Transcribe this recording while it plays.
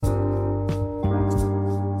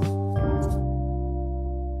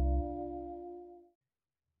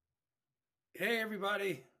Hey,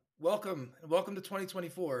 everybody. Welcome and welcome to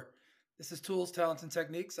 2024. This is Tools, Talents, and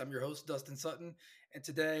Techniques. I'm your host, Dustin Sutton. And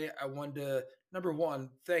today I wanted to, number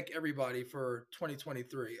one, thank everybody for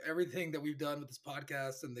 2023. Everything that we've done with this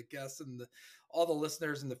podcast and the guests and all the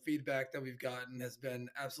listeners and the feedback that we've gotten has been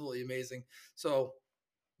absolutely amazing. So,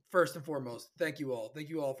 first and foremost, thank you all. Thank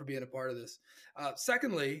you all for being a part of this.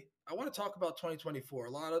 Secondly, I want to talk about 2024.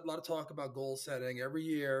 A lot of talk about goal setting every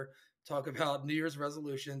year. Talk about New Year's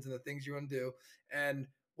resolutions and the things you want to do. And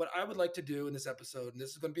what I would like to do in this episode, and this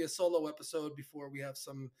is going to be a solo episode before we have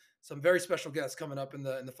some very special guests coming up in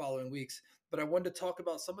the following weeks. But I wanted to talk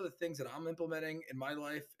about some of the things that I'm implementing in my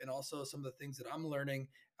life, and also some of the things that I'm learning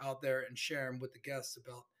out there and sharing with the guests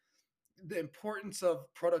about the importance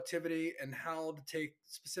of productivity and how to take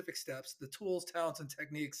specific steps, the tools, talents, and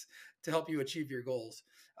techniques to help you achieve your goals.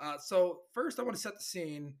 So, first, I want to set the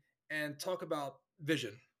scene and talk about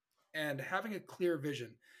vision and having a clear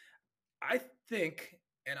vision. I think,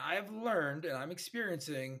 and I've learned and I'm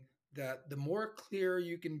experiencing that the more clear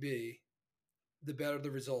you can be, the better the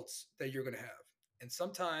results that you're going to have. And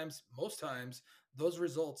sometimes, most times, those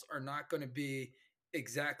results are not going to be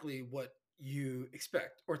exactly what you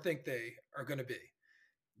expect or think they are going to be.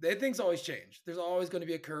 Things always change. There's always going to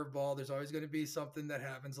be a curveball. There's always going to be something that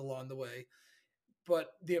happens along the way.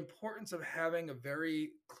 But the importance of having a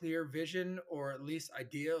very clear vision or at least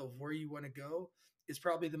idea of where you want to go is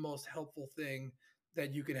probably the most helpful thing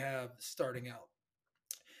that you can have starting out.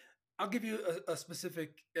 I'll give you a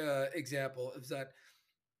specific example is that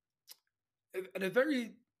at a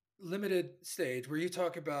very limited stage where you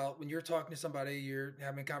talk about when you're talking to somebody, you're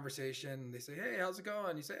having a conversation, and they say, "Hey, how's it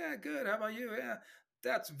going?" You say, "Yeah, good. How about you?" Yeah,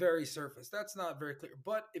 that's very surface. That's not very clear.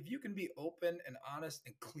 But if you can be open and honest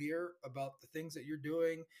and clear about the things that you're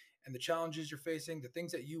doing and the challenges you're facing, the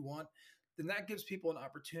things that you want, then that gives people an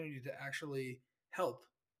opportunity to actually help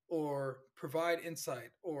or provide insight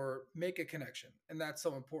or make a connection. And that's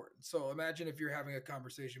so important. So imagine if you're having a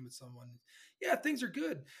conversation with someone, yeah, things are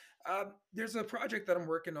good. There's a project that I'm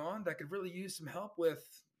working on that could really use some help with,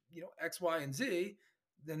 X, Y, and Z.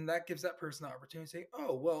 Then that gives that person the opportunity to say,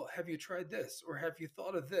 "Oh, well, have you tried this? Or have you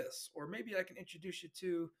thought of this? Or maybe I can introduce you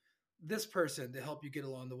to this person to help you get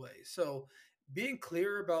along the way." So being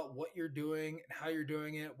clear about what you're doing and how you're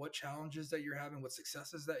doing it, what challenges that you're having, what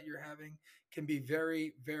successes that you're having can be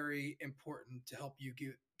very, very important to help you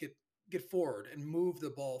get forward and move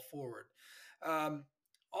the ball forward. Um,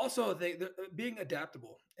 Also, being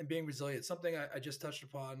adaptable and being resilient, something I just touched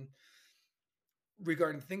upon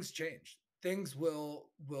regarding things change. Things will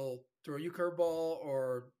throw you curveball,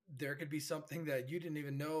 or there could be something that you didn't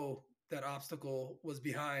even know that obstacle was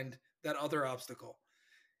behind that other obstacle.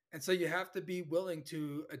 And so you have to be willing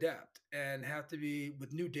to adapt and have to be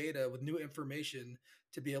with new data, with new information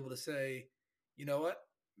to be able to say, you know what,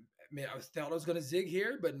 I mean, thought I was going to zig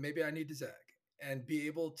here, but maybe I need to zag, and be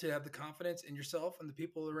able to have the confidence in yourself and the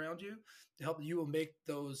people around you to help you will make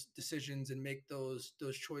those decisions and make those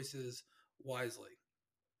choices wisely.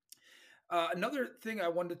 Another thing I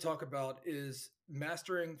wanted to talk about is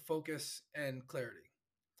mastering focus and clarity.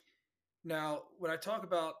 Now, when I talk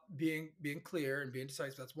about being clear and being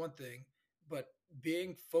decisive, that's one thing, but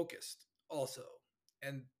being focused also.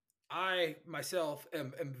 And I myself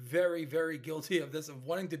am very, very guilty of this, of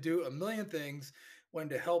wanting to do a million things,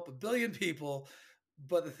 wanting to help a billion people.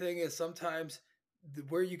 But the thing is, sometimes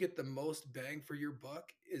where you get the most bang for your buck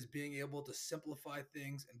is being able to simplify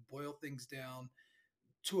things and boil things down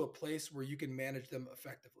to a place where you can manage them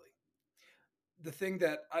effectively. The thing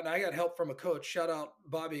that, and I got help from a coach. Shout out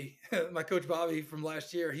Bobby, my coach Bobby from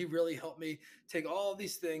last year. He really helped me take all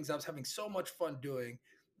these things I was having so much fun doing,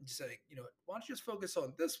 and just saying, why don't you just focus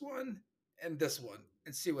on this one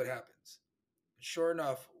and see what happens. Sure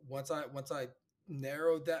enough, once I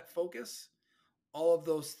narrowed that focus, all of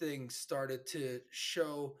those things started to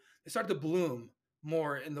show. They started to bloom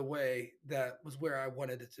more in the way that was where I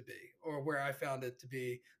wanted it to be, or where I found it to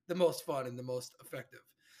be the most fun and the most effective.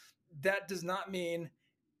 That does not mean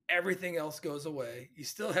everything else goes away. You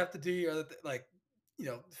still have to do your other like,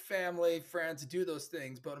 family, friends, do those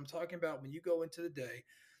things. But I'm talking about when you go into the day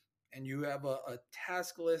and you have a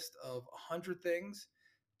task list of 100 things,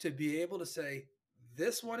 to be able to say,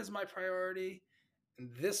 this one is my priority and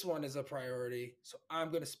this one is a priority. So I'm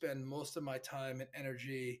going to spend most of my time and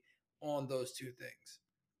energy on those two things.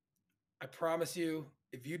 I promise you,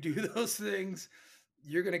 if you do those things,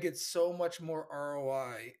 you're going to get so much more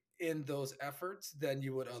ROI in those efforts than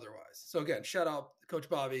you would otherwise. So again, shout out Coach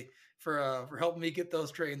Bobby for helping me get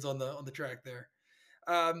those trains on the track there.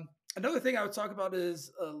 Another thing I would talk about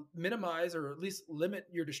is minimize or at least limit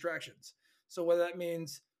your distractions. So whether that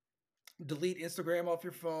means delete Instagram off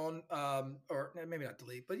your phone, or maybe not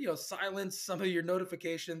delete, but silence some of your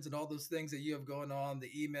notifications and all those things that you have going on,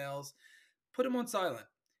 the emails. Put them on silent.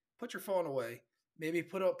 Put your phone away. Maybe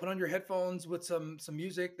put on your headphones with some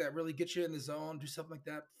music that really gets you in the zone. Do something like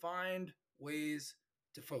that. Find ways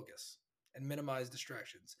to focus and minimize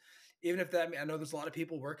distractions. Even if that, I know there's a lot of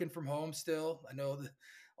people working from home still. I know that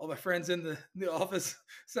all my friends in the office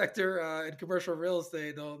sector in commercial real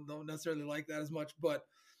estate don't necessarily like that as much, but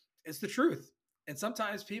it's the truth. And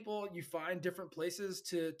sometimes people, you find different places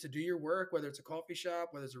to do your work, whether it's a coffee shop,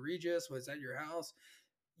 whether it's a Regis, whether it's at your house.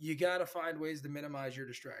 You got to find ways to minimize your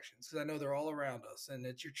distractions, because I know they're all around us, and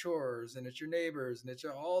it's your chores and it's your neighbors and it's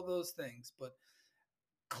all those things. But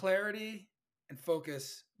clarity and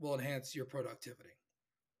focus will enhance your productivity.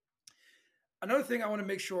 Another thing I want to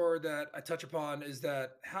make sure that I touch upon is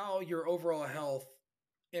that how your overall health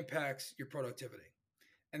impacts your productivity.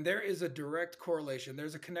 And there is a direct correlation.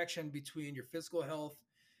 There's a connection between your physical health,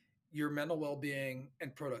 your mental well-being,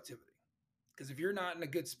 and productivity. Because if you're not in a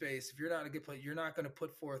good space, if you're not in a good place, you're not going to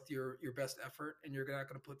put forth your best effort, and you're not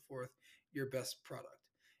going to put forth your best product.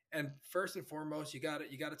 And first and foremost, you got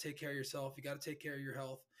to take care of yourself. You got to take care of your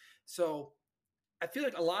health. So I feel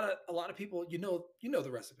like a lot of people,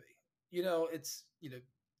 the recipe. It's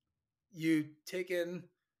you take in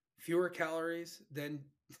fewer calories than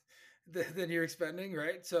you're expending,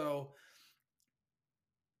 right? So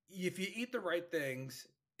if you eat the right things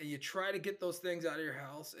and you try to get those things out of your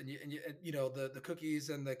house, and the cookies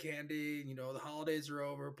and the candy, the holidays are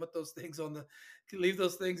over, put those things leave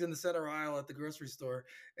those things in the center aisle at the grocery store,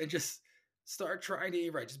 and just start trying to eat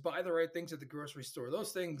right. Just buy the right things at the grocery store.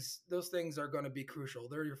 Those things are going to be crucial.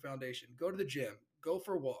 They're your foundation. Go to the gym, go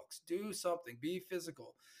for walks, do something, be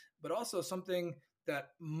physical, but also something that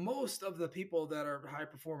most of the people that are high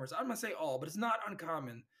performers, I'm going to say all, but it's not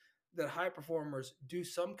uncommon that high performers do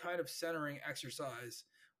some kind of centering exercise,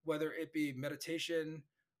 whether it be meditation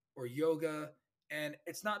or yoga. And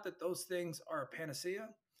it's not that those things are a panacea,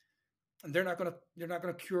 and they're not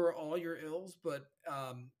gonna cure all your ills, but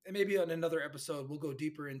and maybe on another episode we'll go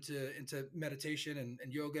deeper into meditation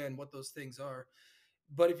and yoga and what those things are.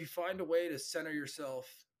 But if you find a way to center yourself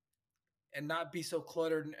and not be so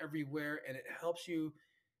cluttered and everywhere, and it helps you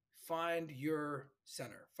find your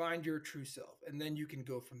center, find your true self, and then you can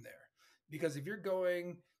go from there. Because if you're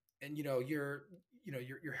going and your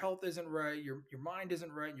health isn't right, your mind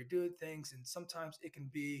isn't right, and you're doing things, and sometimes it can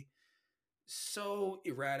be so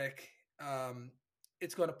erratic.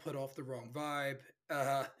 It's going to put off the wrong vibe.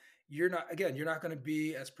 Uh, you're not going to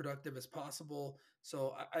be as productive as possible.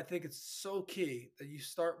 So I think it's so key that you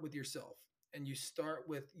start with yourself, and you start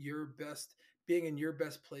with your best, being in your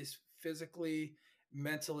best place physically,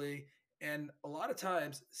 mentally. And a lot of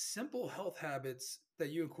times, simple health habits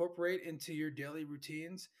that you incorporate into your daily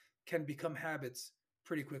routines can become habits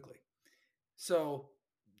pretty quickly. So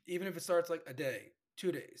even if it starts like a day,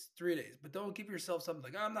 2 days, 3 days, but don't give yourself something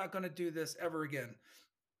like, I'm not going to do this ever again.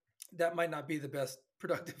 That might not be the best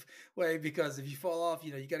productive way, because if you fall off,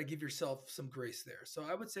 you got to give yourself some grace there. So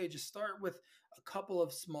I would say just start with a couple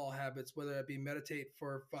of small habits, whether that be meditate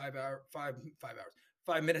for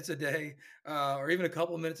 5 minutes a day, or even a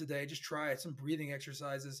couple of minutes a day. Just try it. Some breathing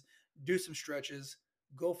exercises, do some stretches,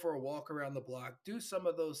 go for a walk around the block, do some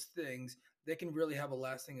of those things. They can really have a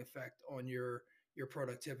lasting effect on your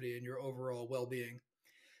productivity and your overall well-being.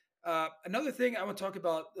 Another thing I want to talk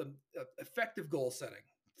about, effective goal setting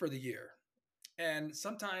for the year. And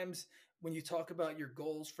sometimes when you talk about your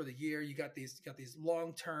goals for the year, you got these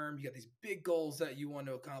long term, you got these big goals that you want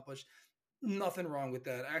to accomplish. Nothing wrong with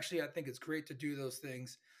that. Actually, I think it's great to do those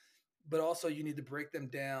things, but also you need to break them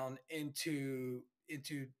down into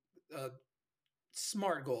uh,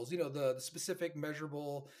 smart goals. The specific,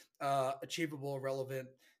 measurable, achievable, relevant,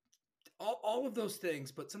 all of those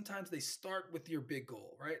things. But sometimes they start with your big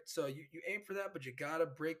goal, right? So you aim for that, but you got to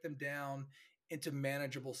break them down into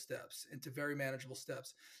manageable steps, into very manageable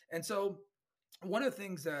steps. And so one of the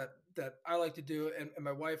things that I like to do, and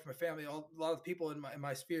my wife, my family, a lot of the people in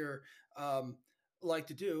my sphere um, like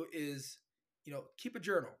to do, is keep a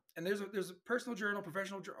journal. And there's a personal journal,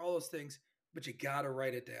 professional journal, all those things, but you got to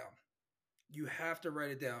write it down. You have to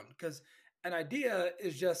write it down, because an idea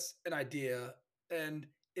is just an idea, and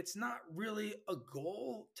it's not really a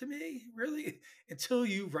goal to me, really, until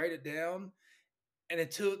you write it down, and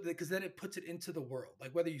until, because then it puts it into the world.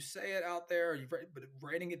 Like, whether you say it out there or you write, but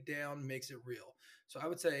writing it down makes it real. So I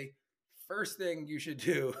would say first thing you should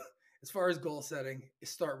do as far as goal setting is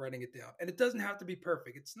start writing it down. And it doesn't have to be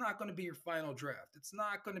perfect. It's not going to be your final draft. It's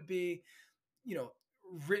not going to be, you know,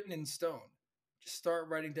 written in stone. Just start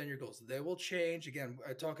writing down your goals. They will change. Again,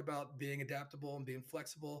 I talk about being adaptable and being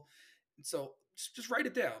flexible. So just write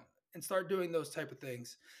it down and start doing those type of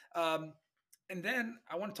things. Um, and then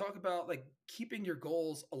I want to talk about like keeping your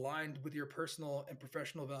goals aligned with your personal and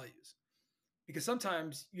professional values, because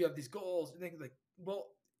sometimes you have these goals and think like, well,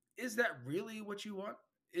 is that really what you want?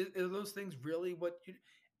 Are those things really what you?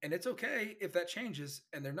 And it's okay if that changes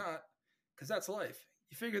and they're not, because that's life.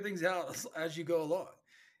 You figure things out as you go along.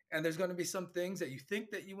 And there's going to be some things that you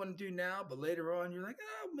think that you want to do now, but later on you're like,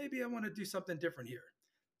 oh, maybe I want to do something different here.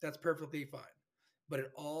 That's perfectly fine. But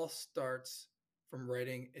it all starts from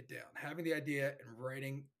writing it down, having the idea and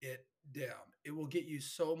writing it down. It will get you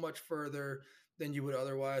so much further than you would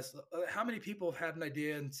otherwise. How many people have had an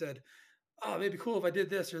idea and said, "Oh, it'd be cool if I did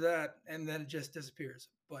this or that," and then it just disappears.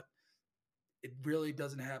 But it really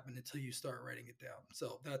doesn't happen until you start writing it down.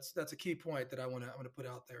 So that's a key point that I want to put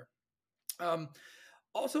out there. Um,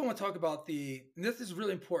 Also, I want to talk about and this is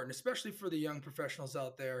really important, especially for the young professionals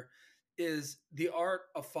out there, is the art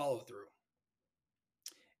of follow through.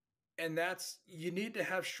 And that's, you need to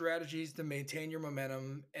have strategies to maintain your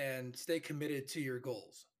momentum and stay committed to your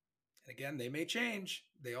goals. And again, they may change.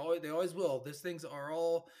 They always will. These things are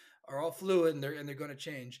all fluid, and they're going to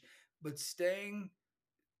change. But staying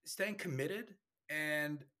committed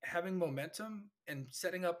and having momentum and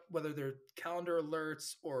setting up, whether they're calendar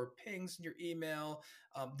alerts or pings in your email,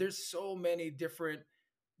 there's so many different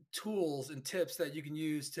tools and tips that you can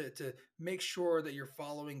use to make sure that you're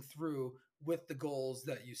following through with the goals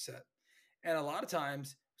that you set. And a lot of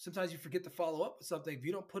times, sometimes you forget to follow up with something. If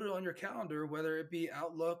you don't put it on your calendar, whether it be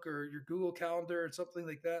Outlook or your Google Calendar or something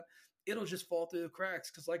like that, it'll just fall through the cracks.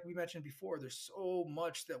 Because, like we mentioned before, there's so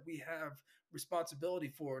much that we have responsibility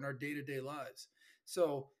for in our day to day lives.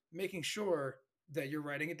 So, making sure that you're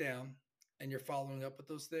writing it down and you're following up with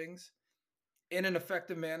those things in an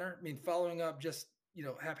effective manner. I mean, following up just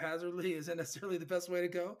haphazardly isn't necessarily the best way to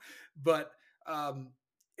go, but um,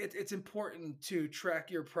 it's important to track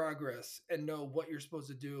your progress and know what you're supposed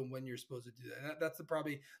to do and when you're supposed to do that. That's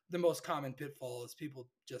probably the most common pitfall, is people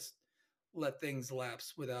just let things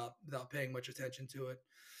lapse without paying much attention to it.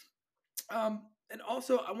 And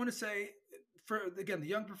also, I want to say, for again the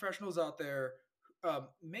young professionals out there,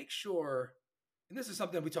 make sure, and this is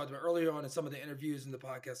something we talked about earlier on in some of the interviews in the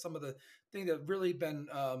podcast, some of the things that have really been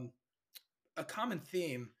a common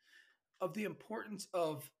theme of the importance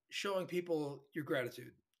of showing people your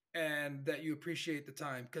gratitude and that you appreciate the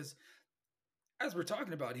time. Because as we're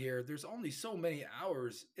talking about here, there's only so many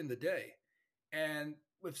hours in the day. And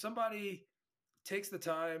if somebody takes the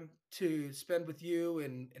time to spend with you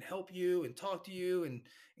and help you and talk to you and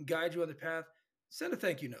guide you on the path, send a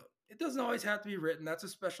thank you note. It doesn't always have to be written. That's a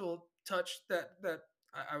special touch that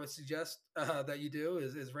I would suggest that you do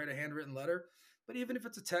is write a handwritten letter. But even if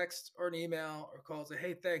it's a text or an email or call, say,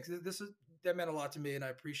 hey, thanks. That meant a lot to me and I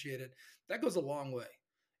appreciate it. That goes a long way.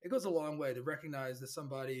 It goes a long way to recognize that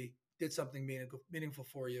somebody did something meaningful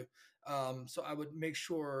for you. So I would make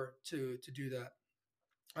sure to do that.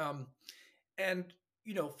 Um, and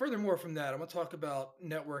furthermore from that, I'm going to talk about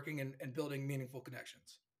networking and building meaningful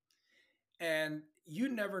connections. And you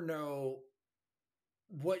never know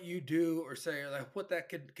what you do or say, or like what that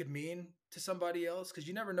could mean to somebody else, because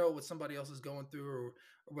you never know what somebody else is going through, or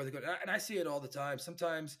where they're going. And I see it all the time.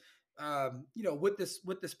 Sometimes, with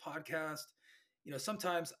this podcast,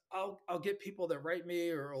 sometimes I'll get people that write me,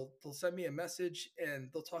 or they'll send me a message and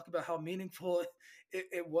they'll talk about how meaningful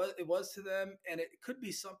it was to them, and it could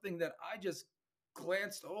be something that I just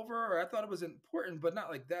glanced over, or I thought it was important, but not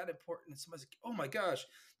like that important. And somebody's like, "Oh my gosh,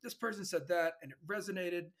 this person said that, and it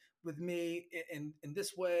resonated with me in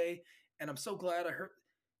this way, and I'm so glad I heard."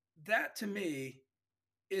 That to me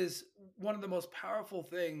is one of the most powerful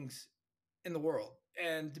things in the world,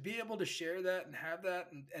 and to be able to share that and have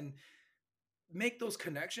that and make those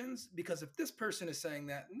connections, because if this person is saying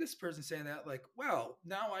that and this person saying that, like, wow,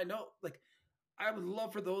 now I know, like, I would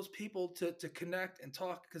love for those people to connect and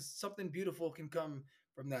talk, because something beautiful can come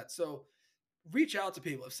from that. So reach out to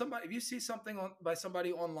people. If you see something by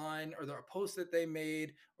somebody online, or a post that they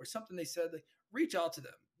made or something they said, like, reach out to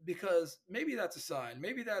them, because maybe that's a sign.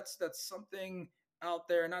 Maybe that's something out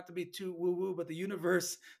there, not to be too woo woo, but the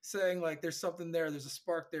universe saying, like, there's something there, there's a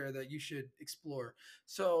spark there that you should explore.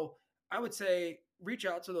 So I would say reach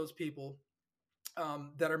out to those people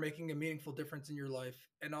that are making a meaningful difference in your life,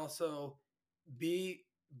 and also be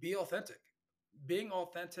be authentic. Being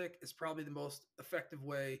authentic is probably the most effective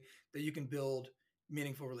way that you can build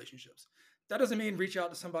meaningful relationships. That doesn't mean reach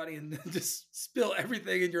out to somebody and just spill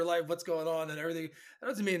everything in your life, what's going on and everything. That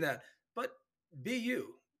doesn't mean that. But be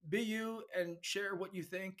you. Be you and share what you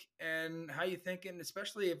think and how you think, and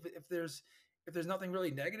especially if there's nothing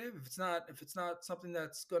really negative, if it's not something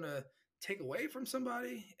that's gonna take away from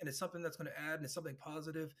somebody and it's something that's going to add and it's something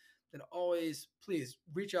positive, then always please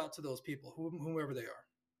reach out to those people, whomever they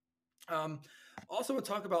are. Also, we'll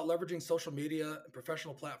talk about leveraging social media and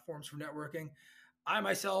professional platforms for networking. I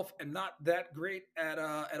myself am not that great at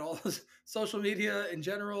all social media in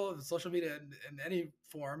general, social media in any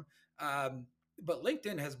form. Um, but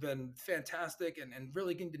LinkedIn has been fantastic and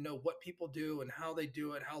really getting to know what people do and how they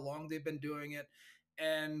do it, how long they've been doing it.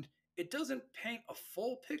 And it doesn't paint a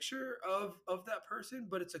full picture of that person,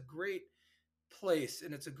 but it's a great place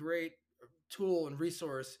and it's a great tool and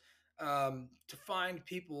resource to find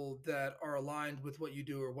people that are aligned with what you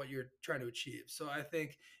do or what you're trying to achieve. So I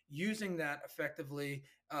think using that effectively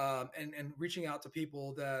and reaching out to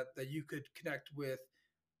people that you could connect with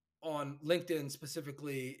on LinkedIn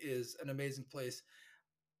specifically is an amazing place.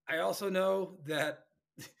 I also know that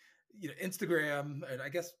Instagram and I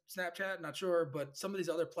guess Snapchat, not sure, but some of these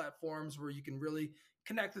other platforms where you can really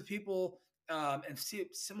connect with people and see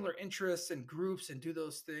similar interests and groups and do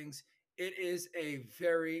those things. It is a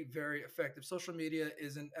very, very effective. Social media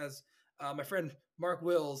isn't as my friend Mark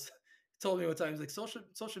Wills told me one time. He's like,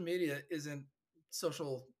 social media isn't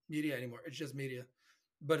social media anymore. It's just media,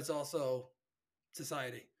 but it's also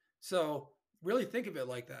society. So really think of it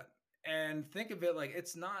like that and think of it like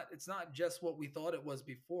it's not just what we thought it was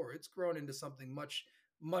before. It's grown into something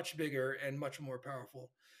much bigger and much more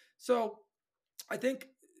powerful. So I think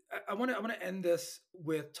I want to end this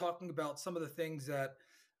with talking about some of the things that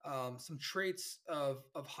some traits of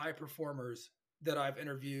high performers that I've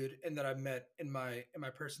interviewed and that I've met in my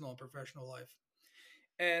personal and professional life.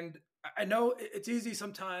 And I know it's easy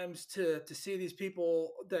sometimes to see these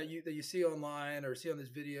people that you see online or see on these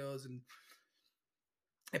videos and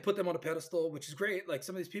put them on a pedestal, which is great. Like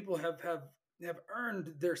some of these people have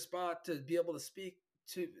earned their spot to be able to speak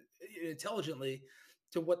to intelligently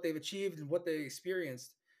to what they've achieved and what they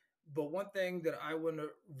experienced. But one thing that I want to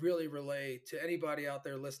really relay to anybody out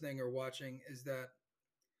there listening or watching is that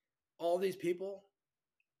all these people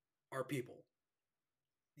are people.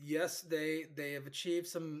 Yes, they have achieved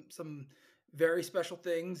some very special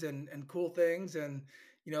things and cool things, and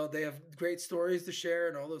they have great stories to share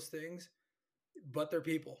and all those things, but they're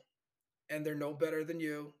people and they're no better than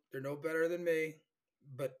you. They're no better than me,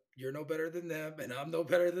 but you're no better than them, and I'm no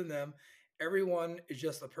better than them. Everyone is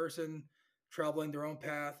just a person traveling their own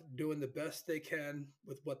path, doing the best they can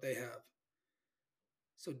with what they have.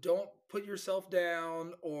 So don't put yourself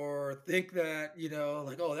down or think that,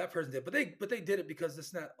 like, oh, that person did, but they did it because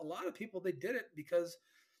this and that. A lot of people, they did it because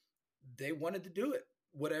they wanted to do it.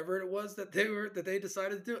 Whatever it was that they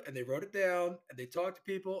decided to do, and they wrote it down and they talked to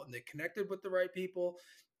people and they connected with the right people,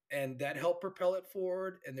 and that helped propel it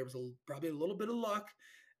forward. And there was probably a little bit of luck.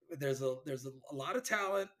 There's a lot of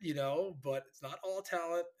talent, but it's not all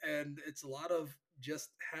talent, and it's a lot of just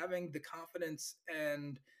having the confidence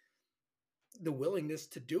and the willingness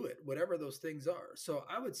to do it, whatever those things are. So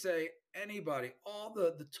I would say anybody, all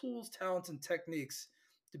the tools, talents, and techniques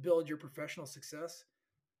to build your professional success,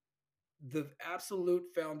 the absolute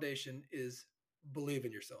foundation is believe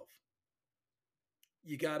in yourself.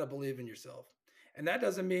 You got to believe in yourself. And that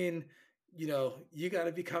doesn't mean, you got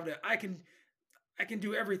to be confident. I can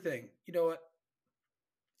do everything. You know what?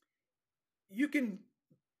 You can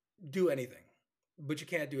do anything, but you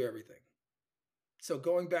can't do everything. So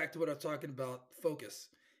going back to what I was talking about, focus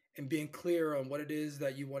and being clear on what it is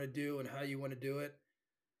that you want to do and how you want to do it.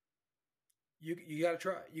 You got to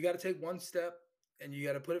try. You got to take one step and you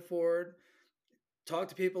got to put it forward. Talk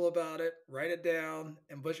to people about it, write it down,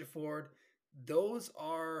 and push it forward. Those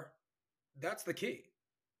are that's the key.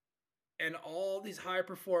 And all these high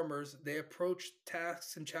performers, they approach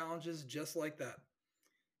tasks and challenges just like that.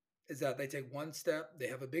 Is that they take one step, they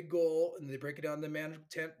have a big goal, and they break it down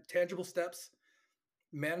to tangible steps,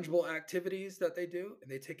 manageable activities that they do,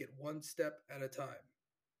 and they take it one step at a time.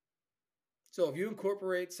 So if you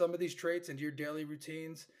incorporate some of these traits into your daily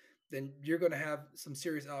routines, then you're going to have some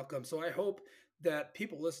serious outcomes. So I hope that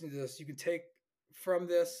people listening to this, you can take from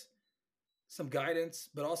this some guidance,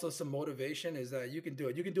 but also some motivation is that you can do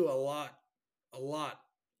it. You can do a lot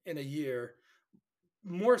in a year.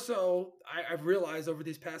 More so, I've realized over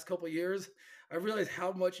these past couple of years, I've realized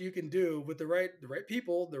how much you can do with the right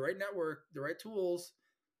people, the right network, the right tools,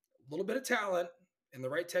 a little bit of talent, and the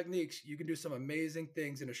right techniques. You can do some amazing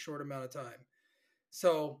things in a short amount of time.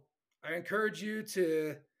 So I encourage you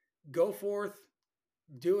to go forth,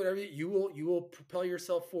 do whatever you will propel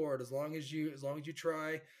yourself forward as long as you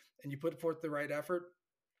try and you put forth the right effort.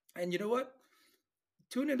 And you know what?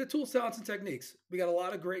 tune into Tools, Talents, and Techniques. We got a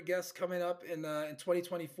lot of great guests coming up in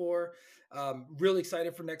 2024. Really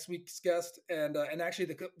excited for next week's guest, and actually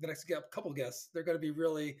the next couple guests. They're going to be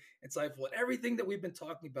really insightful. And everything that we've been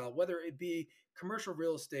talking about, whether it be commercial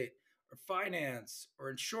real estate or finance or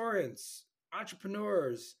insurance,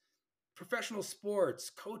 entrepreneurs, professional sports,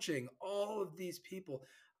 coaching, all of these people,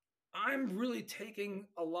 I'm really taking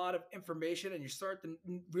a lot of information, and you start to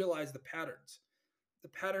realize the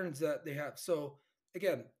patterns that they have. So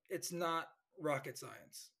again, it's not rocket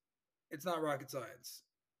science. It's not rocket science.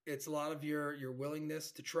 It's a lot of your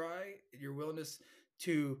willingness to try, your willingness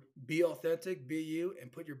to be authentic, be you, and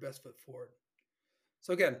put your best foot forward.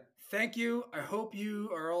 So again, thank you. I hope you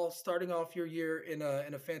are all starting off your year in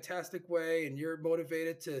a fantastic way, and you're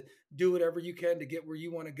motivated to do whatever you can to get where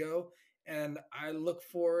you want to go. And I look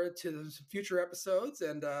forward to some future episodes.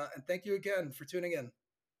 And thank you again for tuning in.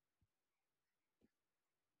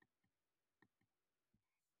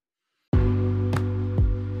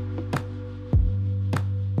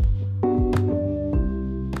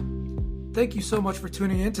 Thank you so much for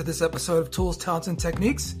tuning in to this episode of Tools, Talents, and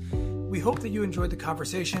Techniques. We hope that you enjoyed the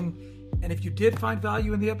conversation. And if you did find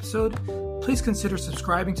value in the episode, please consider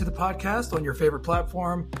subscribing to the podcast on your favorite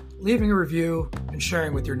platform, leaving a review, and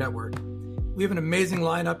sharing with your network. We have an amazing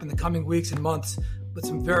lineup in the coming weeks and months with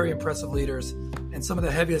some very impressive leaders and some of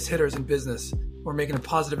the heaviest hitters in business who are making a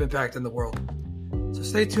positive impact in the world. So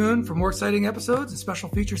stay tuned for more exciting episodes and special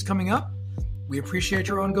features coming up. We appreciate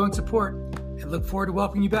your ongoing support and look forward to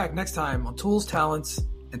welcoming you back next time on Tools, Talents,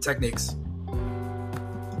 and Techniques.